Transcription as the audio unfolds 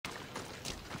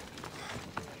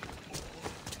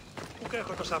και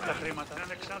έχω τόσα αυτά χρήματα.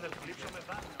 Έναν εξάδελφο, λείψω με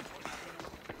δάνειο.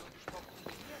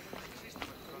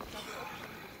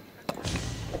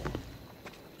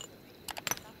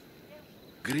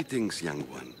 Greetings, young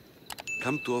one.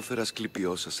 Come to offer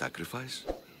Asclepios a sacrifice?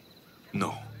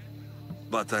 No.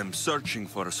 But I'm searching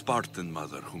for a Spartan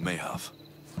mother who may have.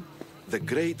 The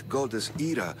great goddess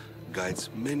Hera guides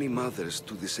many mothers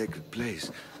to the sacred place.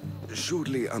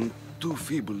 Surely I'm too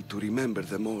feeble to remember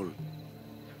them all.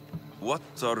 What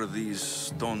are these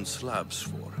stone slabs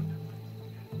for?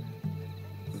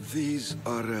 These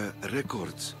are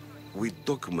records. We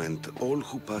document all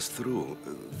who pass through,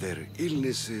 their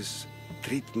illnesses,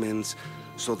 treatments,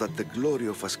 so that the glory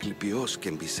of Asclepios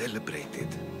can be celebrated.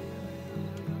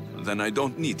 Then I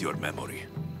don't need your memory.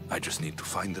 I just need to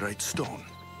find the right stone.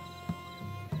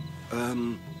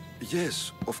 Yes,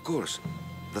 of course.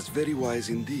 That's very wise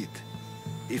indeed.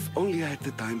 If only I had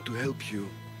the time to help you.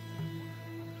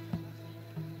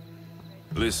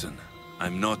 Listen,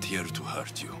 I'm not here to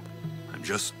hurt you. I'm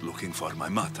just looking for my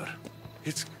mother.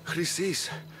 It's Chrysis.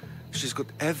 She's got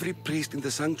every priest in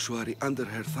the sanctuary under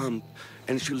her thumb,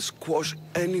 and she'll squash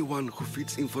anyone who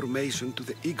feeds information to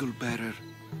the Eagle Bearer.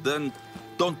 Then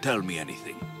don't tell me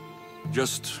anything.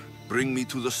 Just bring me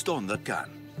to the stone that can.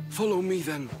 Follow me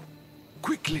then.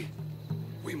 Quickly.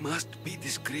 We must be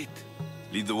discreet.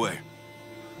 Lead the way.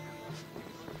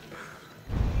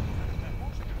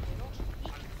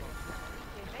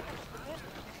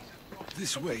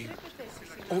 This way.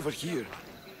 Over here.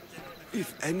 If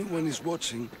anyone is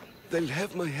watching, they'll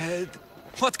have my head.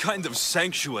 What kind of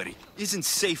sanctuary isn't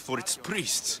safe for its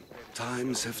priests?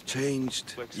 Times have changed,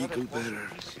 Eagle Bearer.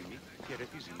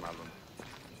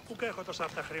 Πού και έχω τόσα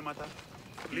αυτά χρήματα.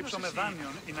 Λείψω με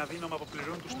δάνειον ή να δίνω με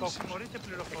αποπληρώνουν τους τόκους. Μπορείτε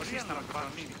πληροφορία να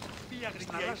λαμβάνει.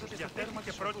 Να αλλάζετε για τέρμα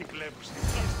και πρώτη κλέβουση.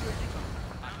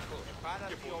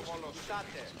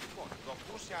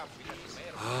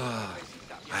 Ah,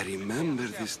 I remember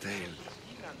this tale.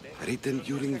 Written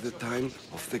during the time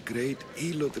of the great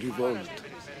Elot revolt.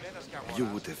 You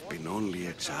would have been only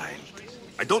a child.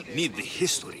 I don't need the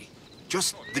history,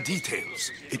 just the details.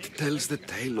 It tells the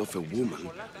tale of a woman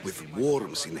with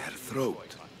worms in her throat.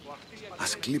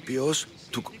 Asclepios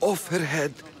took off her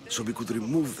head so we could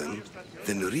remove them,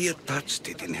 then reattached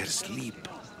it in her sleep.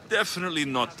 Definitely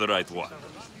not the right one.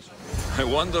 I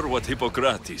wonder what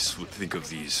Hippocrates would think of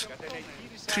these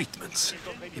treatments.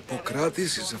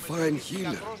 Hippocrates is a fine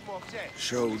healer.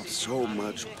 Showed so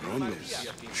much promise.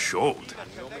 Showed?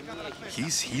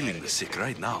 He's healing the sick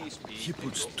right now. He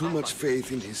puts too much faith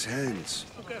in his hands,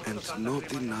 and not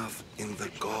enough in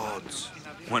the gods.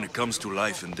 When it comes to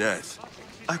life and death,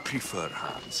 I prefer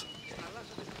hands.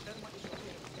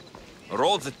 Are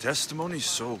all the testimonies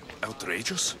so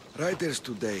outrageous? Writers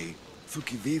today,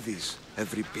 Thucydides,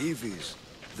 Euripides,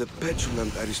 the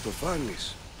petulant Aristophanes,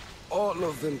 all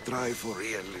of them try for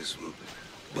realism.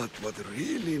 But what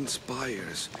really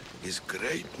inspires is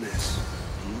greatness,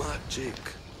 magic,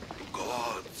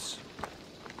 gods.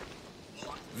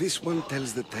 This one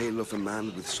tells the tale of a man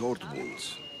with sword wounds.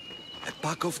 A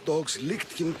pack of dogs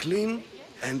licked him clean,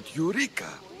 and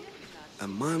Eureka! A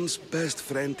man's best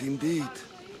friend indeed.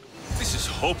 This is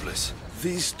hopeless.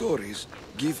 These stories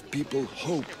give people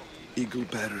hope, Eagle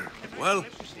Bearer. Well,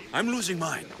 I'm losing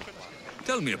mine.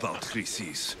 Tell me about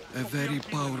Chrysis. A very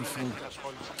powerful,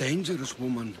 dangerous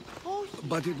woman.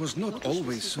 But it was not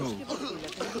always so.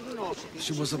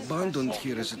 She was abandoned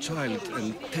here as a child and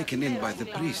taken in by the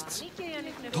priests,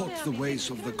 taught the ways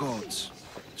of the gods.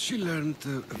 She learned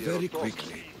very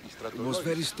quickly, was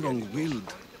very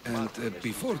strong-willed, and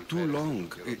before too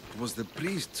long, it was the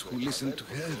priests who listened to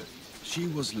her. She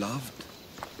was loved,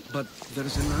 but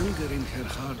there's an anger in her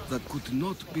heart that could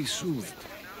not be soothed.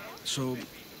 So,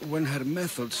 when her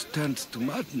methods turned to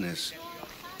madness,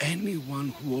 anyone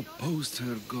who opposed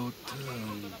her got...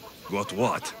 Got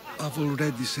what? I've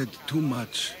already said too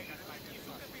much.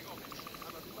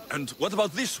 And what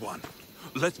about this one?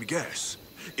 Let me guess.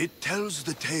 It tells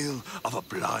the tale of a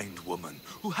blind woman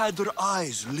who had her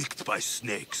eyes licked by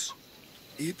snakes.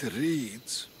 It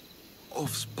reads of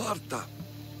Sparta.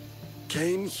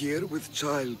 Came here with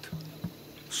child.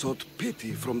 Sought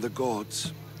pity from the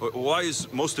gods. Why is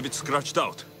most of it scratched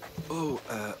out? Oh,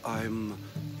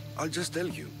 I'll just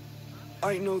tell you.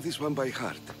 I know this one by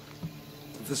heart.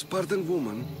 The Spartan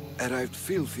woman arrived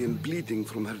filthy and bleeding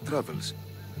from her travels.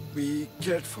 We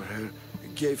cared for her,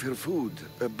 gave her food,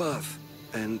 a bath,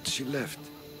 and she left.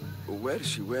 Where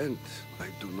she went, I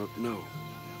do not know.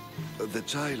 The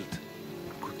child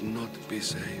could not be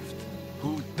saved.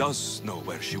 Who does know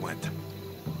where she went?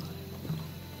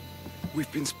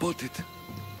 We've been spotted.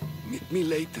 Meet me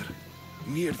later.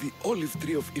 near the olive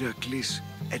tree of Argolis,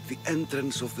 at the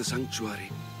entrance of the sanctuary.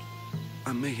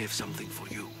 I may have something for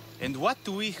you. And what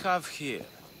do we have here?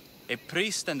 A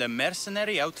priest and a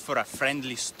mercenary out for a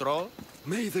friendly stroll?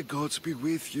 May the gods be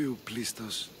with you,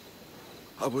 Plistos.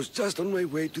 I was just on my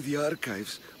way to the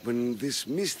archives when this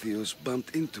Misthios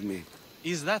bumped into me.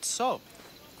 Is that so?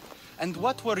 And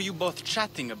what were you both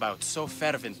chatting about so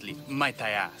fervently, might I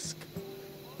ask?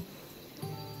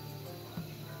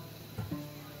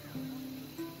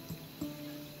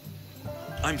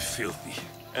 I'm filthy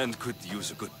and could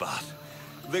use a good bath.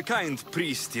 The kind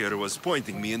priest here was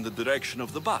pointing me in the direction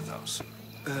of the bathhouse.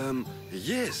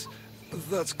 Yes,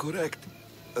 that's correct.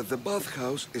 The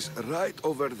bathhouse is right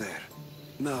over there.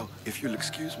 Now, if you'll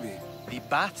excuse me. The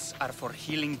baths are for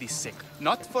healing the sick,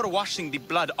 not for washing the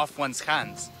blood off one's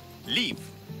hands. Leave.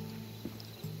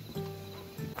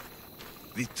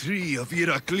 The tree of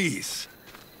Argolis.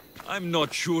 I'm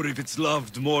not sure if it's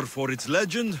loved more for its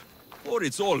legend or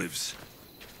its olives.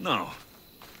 Now,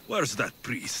 where's that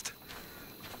priest?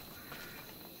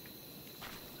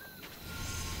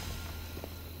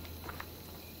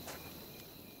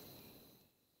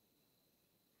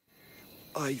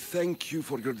 I thank you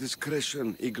for your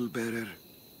discretion, Eagle-bearer.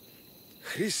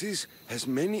 Chrysis has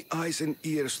many eyes and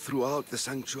ears throughout the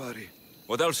sanctuary.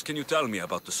 What else can you tell me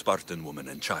about the Spartan woman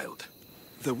and child?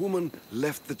 The woman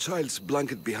left the child's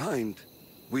blanket behind.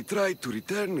 We tried to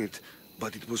return it,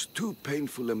 but it was too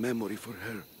painful a memory for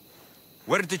her.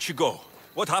 Where did she go?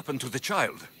 What happened to the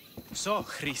child? So,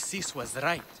 Chrysis was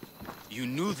right. You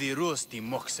knew the rules,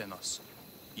 Timoxenos.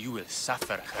 You will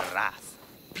suffer her wrath.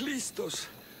 Plistos,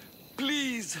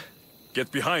 please!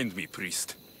 Get behind me,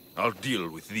 priest. I'll deal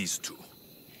with these two.